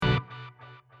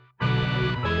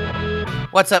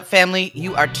What's up, family?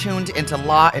 You are tuned into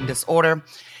Law and Disorder,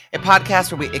 a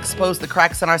podcast where we expose the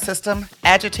cracks in our system,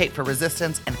 agitate for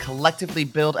resistance, and collectively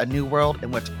build a new world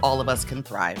in which all of us can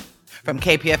thrive. From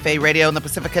KPFA Radio and the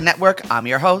Pacifica Network, I'm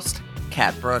your host,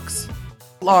 Kat Brooks.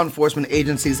 Law enforcement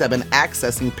agencies have been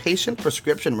accessing patient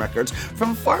prescription records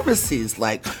from pharmacies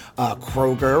like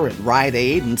Kroger and Rite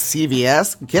Aid and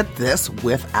CVS, get this,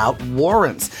 without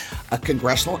warrants. A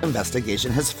congressional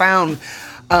investigation has found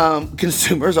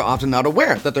consumers are often not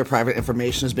aware that their private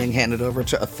information is being handed over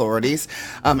to authorities.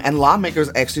 And lawmakers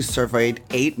actually surveyed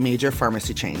 8 major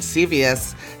pharmacy chains: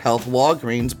 CVS Health,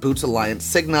 Walgreens, Boots Alliance,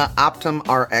 Cigna, Optum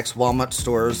Rx, Walmart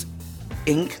Stores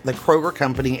Inc., the Kroger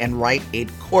Company, and Rite Aid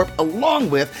Corp.,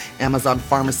 along with Amazon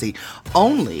Pharmacy.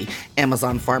 Only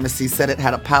Amazon Pharmacy said it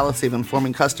had a policy of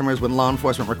informing customers when law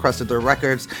enforcement requested their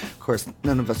records. Of course,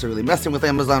 none of us are really messing with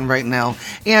Amazon right now.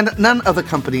 And none of the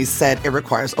companies said it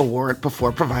requires a warrant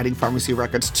before providing pharmacy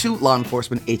records to law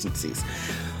enforcement agencies.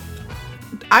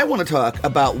 I want to talk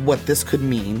about what this could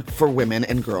mean for women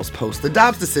and girls post the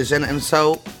Dobbs decision, and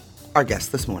so our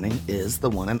guest this morning is the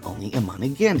one and only Imani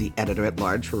Gandy,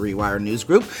 editor-at-large for Rewire News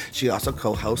Group. She also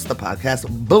co-hosts the podcast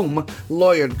Boom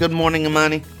Lawyer. Good morning,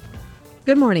 Imani.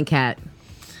 Good morning, Kat.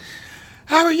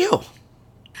 How are you?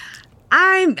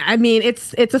 I mean,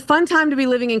 it's a fun time to be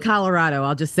living in Colorado.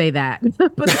 I'll just say that.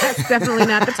 But that's definitely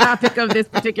not the topic of this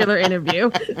particular interview.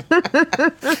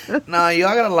 No,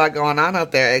 y'all got a lot going on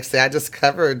out there. Actually, I just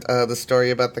covered the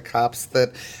story about the cops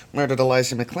that murdered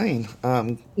Elijah McClain.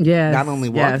 Yes, not only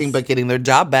walking, but getting their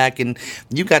job back. And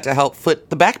you got to help foot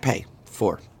the back pay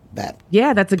for that.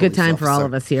 Yeah, that's a good time for all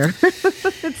of us here.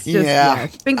 It's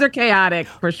just, things are chaotic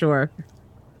for sure.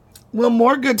 Well,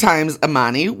 more good times,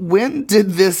 Imani. When did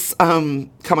this come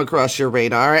across your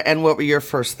radar, and what were your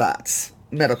first thoughts?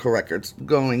 Medical records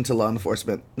going to law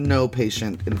enforcement, no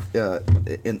patient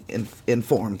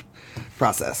informed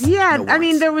process. Yeah, no I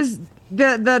mean, there was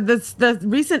the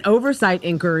recent oversight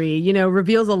inquiry,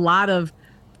 reveals a lot of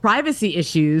privacy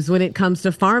issues when it comes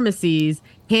to pharmacies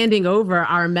handing over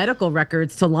our medical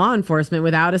records to law enforcement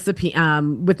without a subpoena,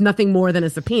 with nothing more than a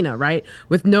subpoena, right?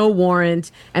 With no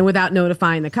warrant and without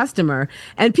notifying the customer.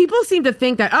 And people seem to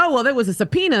think that, oh, well, there was a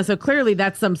subpoena, so clearly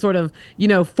that's some sort of,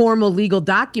 formal legal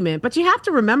document. But you have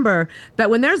to remember that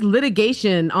when there's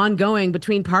litigation ongoing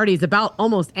between parties about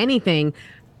almost anything,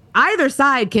 either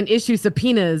side can issue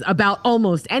subpoenas about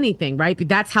almost anything, right?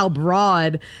 That's how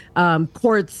broad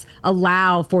courts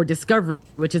allow for discovery,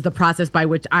 which is the process by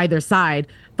which either side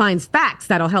finds facts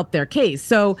that'll help their case.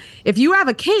 So if you have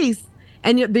a case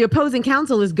and the opposing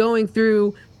counsel is going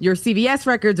through your CVS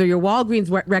records or your Walgreens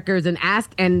records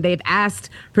and they've asked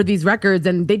for these records,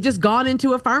 and they've just gone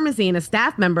into a pharmacy and a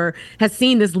staff member has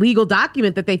seen this legal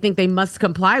document that they think they must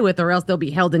comply with, or else they'll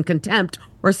be held in contempt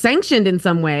or sanctioned in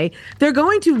some way, they're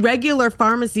going to regular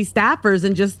pharmacy staffers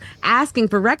and just asking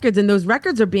for records, and those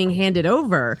records are being handed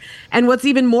over. And what's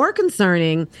even more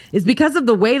concerning is because of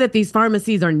the way that these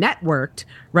pharmacies are networked,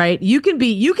 right? You can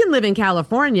live in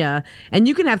California and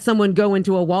you can have someone go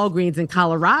into a Walgreens in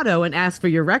Colorado and ask for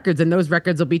your records, and those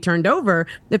records will be turned over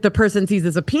if the person sees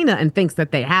a subpoena and thinks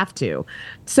that they have to.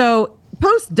 So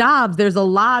post-Dobbs, there's a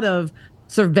lot of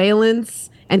surveillance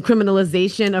and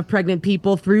criminalization of pregnant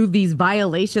people through these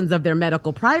violations of their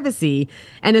medical privacy.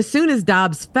 And as soon as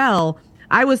Dobbs fell,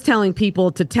 I was telling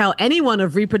people to tell anyone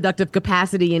of reproductive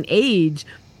capacity and age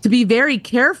to be very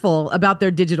careful about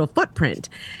their digital footprint.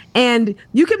 And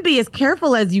you can be as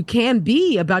careful as you can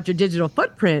be about your digital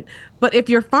footprint, but if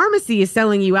your pharmacy is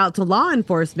selling you out to law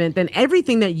enforcement, then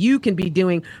everything that you can be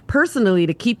doing personally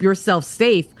to keep yourself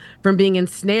safe from being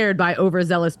ensnared by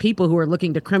overzealous people who are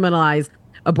looking to criminalize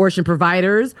abortion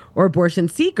providers or abortion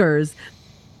seekers,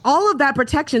 all of that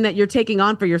protection that you're taking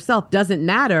on for yourself doesn't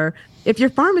matter if your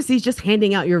pharmacy is just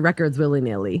handing out your records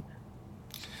willy-nilly.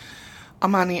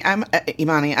 Imani,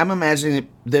 I'm imagining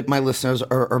that my listeners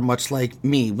are much like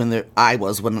me when I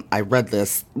read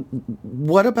this.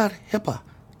 What about HIPAA?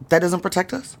 That doesn't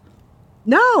protect us?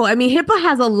 No, I mean,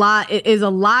 HIPAA is a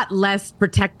lot less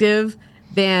protective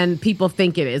than people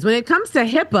think it is. When it comes to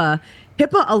HIPAA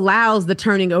allows the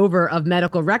turning over of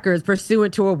medical records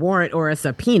pursuant to a warrant or a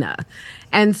subpoena.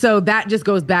 And so that just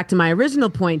goes back to my original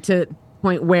point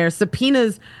where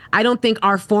subpoenas, I don't think,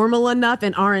 are formal enough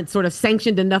and aren't sort of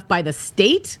sanctioned enough by the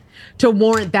state to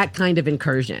warrant that kind of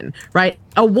incursion, right?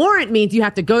 A warrant means you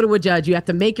have to go to a judge, you have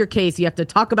to make your case, you have to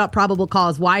talk about probable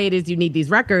cause, why it is you need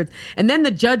these records, and then the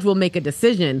judge will make a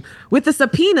decision. With a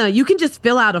subpoena, you can just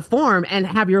fill out a form and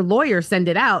have your lawyer send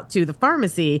it out to the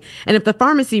pharmacy. And if the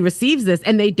pharmacy receives this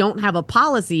and they don't have a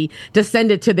policy to send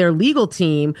it to their legal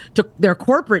team, to their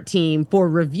corporate team for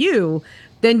review,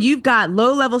 then you've got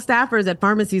low-level staffers at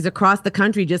pharmacies across the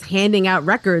country just handing out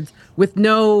records with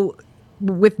no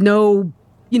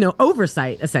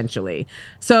oversight, essentially.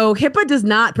 So HIPAA does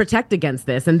not protect against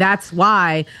this. And that's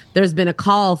why there's been a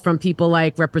call from people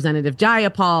like Representative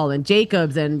Jayapal and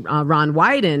Jacobs and Ron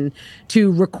Wyden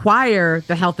to require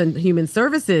the Health and Human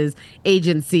Services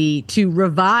Agency to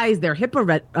revise their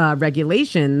HIPAA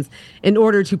regulations in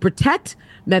order to protect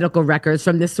medical records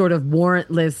from this sort of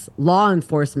warrantless law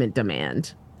enforcement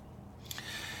demand.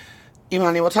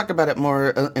 Imani, we'll talk about it more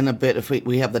in a bit if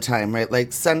we have the time, right?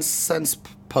 Like since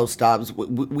post-obs,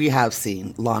 we have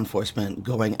seen law enforcement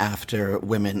going after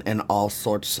women in all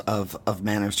sorts of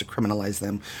manners to criminalize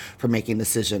them for making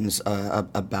decisions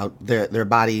about their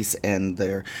bodies and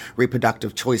their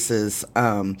reproductive choices.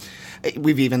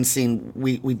 We've even seen,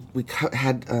 we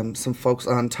had some folks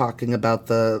on talking about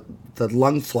the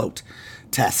lung float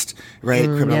test, right?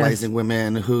 Criminalizing yes.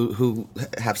 women who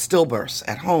have stillbirths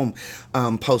at home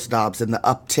post-obs and the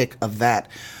uptick of that.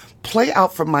 Play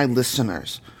out for my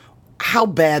listeners how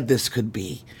bad this could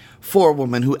be for a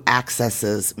woman who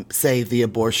accesses, say, the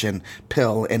abortion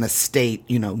pill in a state,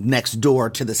 next door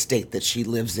to the state that she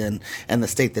lives in, and the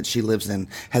state that she lives in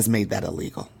has made that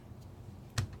illegal.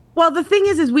 Well, the thing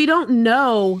is we don't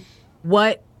know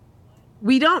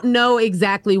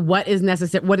exactly what is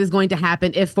necessary, what is going to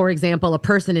happen if, for example, a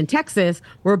person in Texas,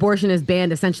 where abortion is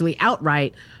banned essentially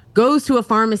outright, goes to a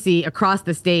pharmacy across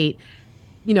the state,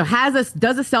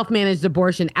 does a self-managed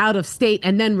abortion out of state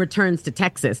and then returns to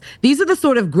Texas. These are the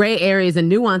sort of gray areas and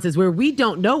nuances where we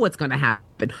don't know what's going to happen.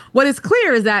 What is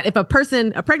clear is that if a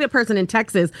pregnant person in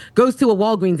Texas goes to a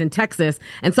Walgreens in Texas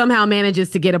and somehow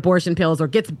manages to get abortion pills or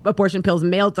gets abortion pills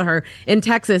mailed to her in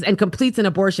Texas and completes an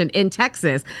abortion in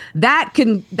Texas, that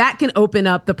can open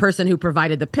up the person who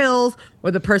provided the pills or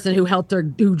the person who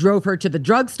who drove her to the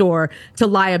drugstore to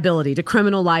liability, to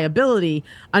criminal liability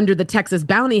under the Texas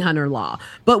bounty hunter law.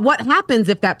 But what happens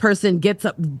if that person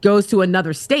goes to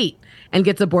another state and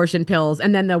gets abortion pills,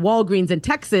 and then the Walgreens in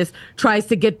Texas tries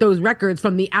to get those records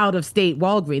from the out-of-state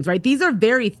Walgreens, right? These are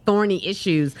very thorny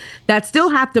issues that still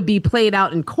have to be played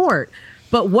out in court.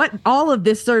 But what all of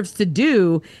this serves to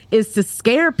do is to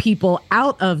scare people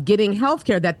out of getting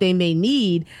healthcare that they may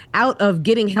need, out of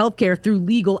getting healthcare through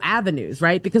legal avenues,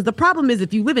 right? Because the problem is,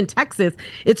 if you live in Texas,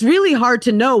 it's really hard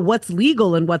to know what's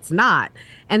legal and what's not.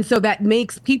 And so that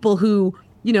makes people who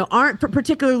aren't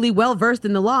particularly well versed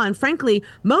in the law. And frankly,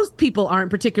 most people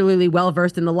aren't particularly well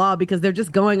versed in the law because they're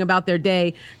just going about their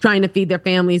day trying to feed their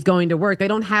families, going to work. They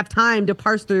don't have time to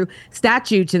parse through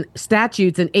statutes and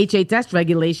HHS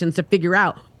regulations to figure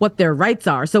out what their rights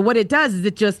are. So what it does is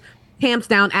it just tamps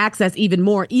down access even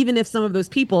more, even if some of those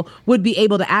people would be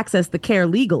able to access the care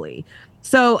legally.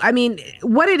 So, I mean,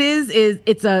 what it is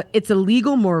it's a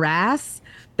legal morass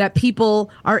that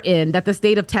people are in, that the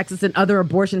state of Texas and other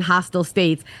abortion hostile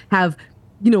states have,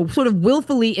 sort of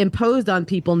willfully imposed on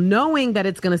people, knowing that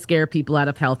it's going to scare people out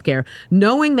of healthcare,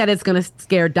 knowing that it's going to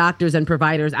scare doctors and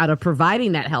providers out of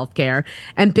providing that healthcare,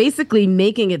 and basically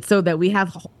making it so that we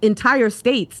have entire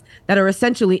states that are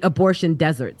essentially abortion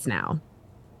deserts now.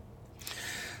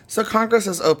 So Congress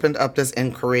has opened up this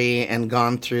inquiry and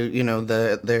gone through,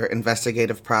 their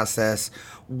investigative process.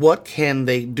 What can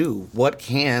they do? What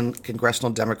can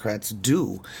congressional Democrats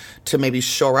do to maybe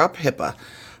shore up HIPAA,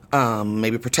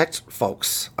 maybe protect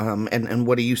folks? And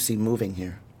what do you see moving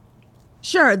here?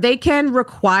 Sure. They can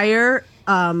require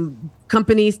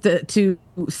companies to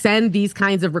send these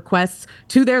kinds of requests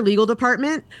to their legal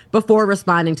department before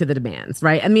responding to the demands,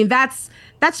 right? I mean, that's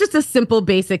just a simple,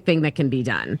 basic thing that can be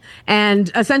done. And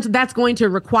essentially, that's going to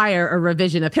require a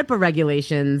revision of HIPAA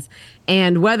regulations,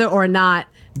 and whether or not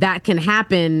that can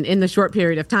happen in the short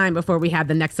period of time before we have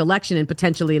the next election and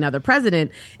potentially another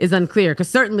president is unclear, because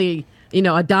certainly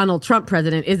a Donald Trump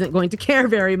president isn't going to care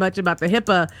very much about the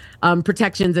HIPAA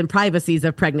protections and privacies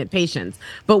of pregnant patients.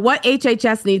 But what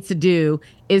HHS needs to do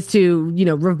is to,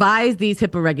 revise these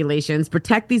HIPAA regulations,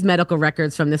 protect these medical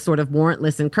records from this sort of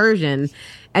warrantless incursion,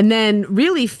 and then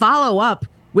really follow up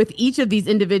with each of these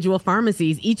individual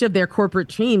pharmacies, each of their corporate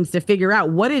teams, to figure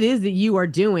out what it is that you are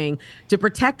doing to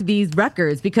protect these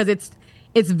records, because it's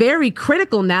very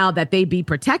critical now that they be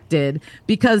protected,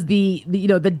 because the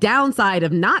downside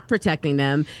of not protecting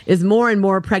them is more and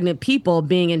more pregnant people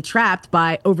being entrapped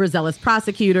by overzealous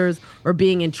prosecutors or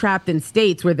being entrapped in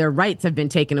states where their rights have been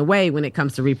taken away when it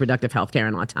comes to reproductive health care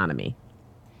and autonomy.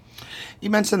 You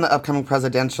mentioned the upcoming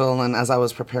presidential, and as I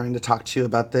was preparing to talk to you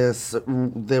about this,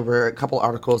 there were a couple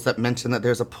articles that mentioned that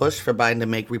there's a push for Biden to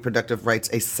make reproductive rights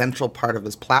a central part of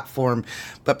his platform,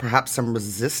 but perhaps some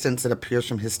resistance, it appears,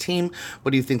 from his team.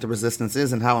 What do you think the resistance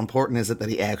is, and how important is it that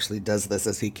he actually does this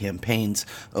as he campaigns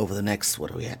over the next, what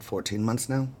are we at, 14 months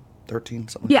now? 13,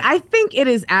 something. Yeah, I think it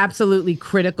is absolutely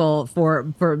critical for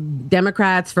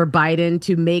Democrats, for Biden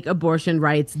to make abortion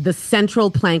rights the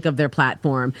central plank of their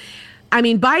platform. I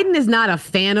mean, Biden is not a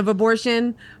fan of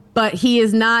abortion, but he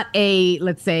is not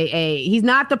he's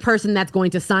not the person that's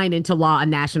going to sign into law a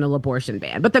national abortion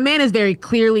ban. But the man is very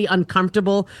clearly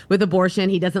uncomfortable with abortion.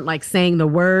 He doesn't like saying the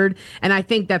word. And I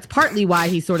think that's partly why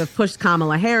he sort of pushed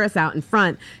Kamala Harris out in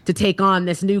front to take on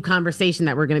this new conversation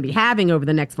that we're going to be having over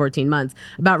the next 14 months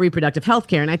about reproductive health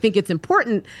care. And I think it's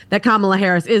important that Kamala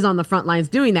Harris is on the front lines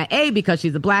doing that, A, because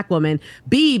she's a Black woman,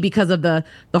 B, because of the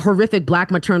horrific Black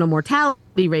maternal mortality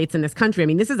rates in this country. I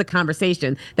mean, this is a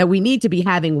conversation that we need to be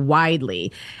having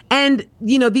widely. And,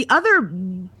 the other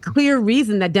clear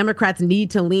reason that Democrats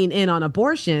need to lean in on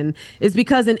abortion is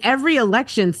because in every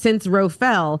election since Roe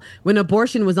fell, when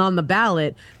abortion was on the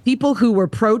ballot, people who were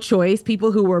pro-choice,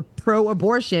 people who were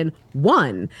pro-abortion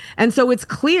won. And so it's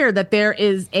clear that there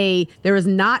is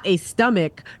not a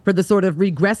stomach for the sort of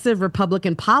regressive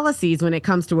Republican policies when it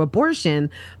comes to abortion.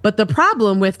 But the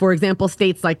problem with, for example,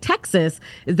 states like Texas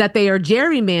is that they are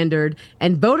gerrymandered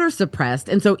and voter suppressed.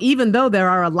 And so even though there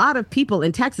are a lot of people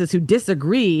in Texas who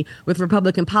disagree with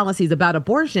Republican policies about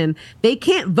abortion, they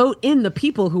can't vote in the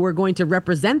people who are going to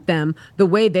represent them the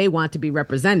way they want to be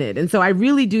represented. And so I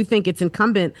really do think it's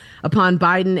incumbent upon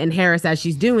Biden and Harris, as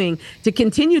she's doing, to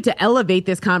continue to elevate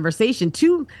this conversation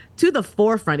to the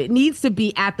forefront. It needs to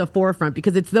be at the forefront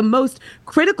because it's the most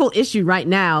critical issue right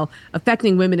now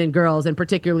affecting women and girls, and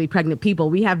particularly pregnant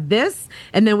people. We have this,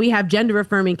 and then we have gender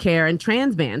affirming care and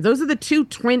trans bans. Those are the two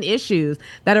twin issues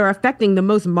that are affecting the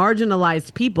most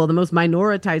marginalized people, the most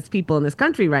minoritized people in this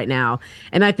country right now.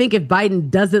 And I think if Biden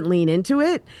doesn't lean into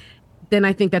it, then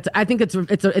I think it's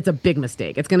a big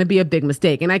mistake. It's going to be a big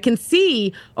mistake. And I can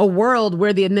see a world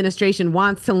where the administration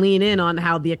wants to lean in on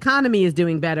how the economy is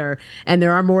doing better and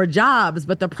there are more jobs.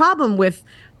 But the problem with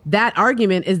that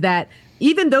argument is that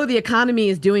even though the economy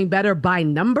is doing better by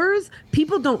numbers,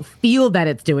 people don't feel that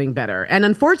it's doing better. And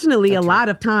unfortunately, a lot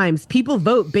of times people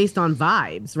vote based on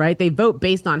vibes, right? They vote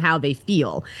based on how they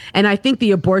feel. And I think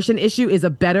the abortion issue is a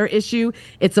better issue.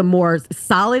 It's a more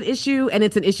solid issue. And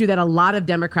it's an issue that a lot of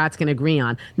Democrats can agree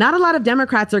on. Not a lot of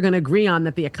Democrats are going to agree on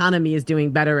that the economy is doing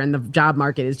better and the job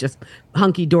market is just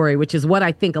hunky dory, which is what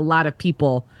I think a lot of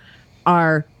people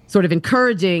are sort of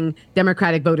encouraging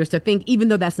Democratic voters to think, even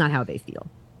though that's not how they feel.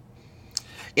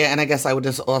 Yeah, and I guess I would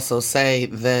just also say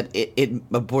that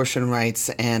abortion rights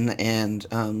and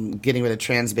getting rid of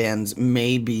trans bans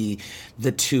may be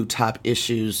the two top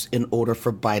issues in order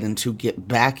for Biden to get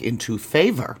back into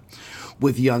favor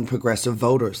with young progressive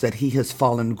voters that he has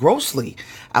fallen grossly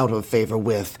out of favor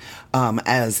with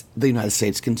as the United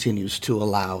States continues to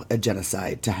allow a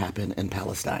genocide to happen in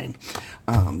Palestine.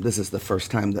 This is the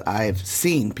first time that I've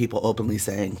seen people openly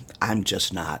saying, I'm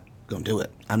just not going to do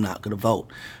it. I'm not going to vote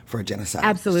for a genocide.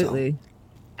 Absolutely. So,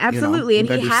 absolutely. And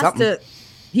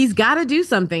he's got to do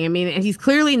something. I mean, and he's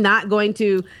clearly not going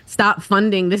to stop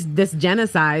funding this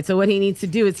genocide. So what he needs to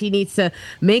do is he needs to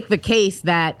make the case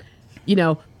that,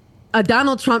 a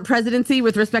Donald Trump presidency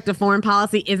with respect to foreign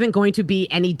policy isn't going to be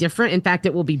any different. In fact,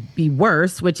 it will be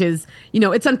worse, which is,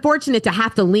 it's unfortunate to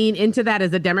have to lean into that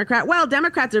as a Democrat. Well,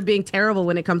 Democrats are being terrible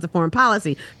when it comes to foreign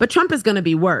policy, but Trump is going to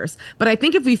be worse. But I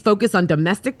think if we focus on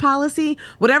domestic policy,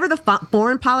 whatever the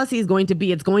foreign policy is going to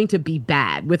be, it's going to be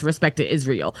bad with respect to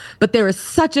Israel. But there is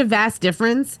such a vast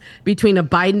difference between a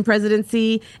Biden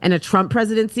presidency and a Trump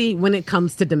presidency when it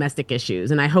comes to domestic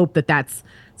issues. And I hope that that's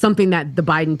something that the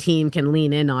Biden team can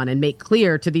lean in on and make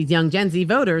clear to these young Gen Z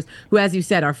voters who, as you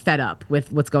said, are fed up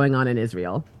with what's going on in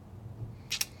Israel.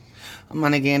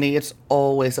 Imani, Gandy, it's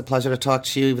always a pleasure to talk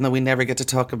to you, even though we never get to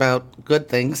talk about good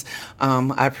things.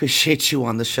 I appreciate you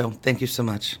on the show. Thank you so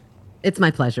much. It's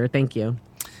my pleasure. Thank you.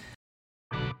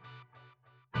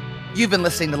 You've been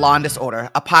listening to Law and Disorder,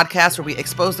 a podcast where we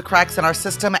expose the cracks in our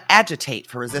system, agitate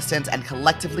for resistance, and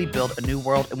collectively build a new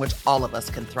world in which all of us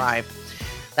can thrive.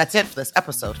 That's it for this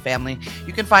episode, family.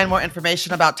 You can find more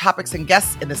information about topics and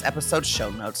guests in this episode's show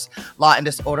notes. Law and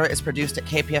Disorder is produced at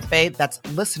KPFA, that's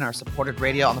listener-supported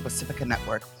radio on the Pacifica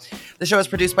Network. The show is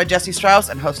produced by Jesse Strauss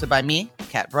and hosted by me,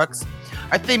 Kat Brooks.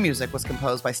 Our theme music was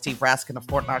composed by Steve Raskin of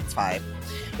Fort Knox 5.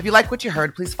 If you like what you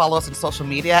heard, please follow us on social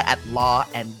media at Law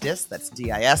and Dis, that's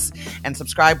D-I-S, and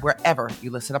subscribe wherever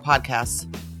you listen to podcasts.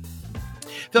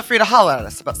 Feel free to holler at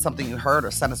us about something you heard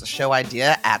or send us a show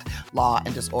idea at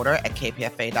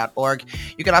lawanddisorder@kpfa.org.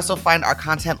 You can also find our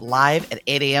content live at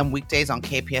 8 a.m. weekdays on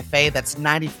KPFA. That's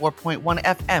 94.1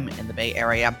 FM in the Bay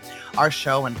Area. Our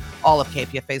show and all of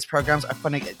KPFA's programs are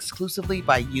funded exclusively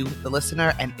by you, the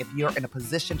listener. And if you're in a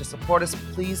position to support us,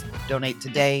 please donate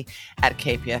today at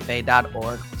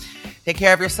kpfa.org. Take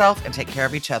care of yourself and take care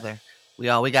of each other. We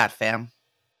all we got, fam.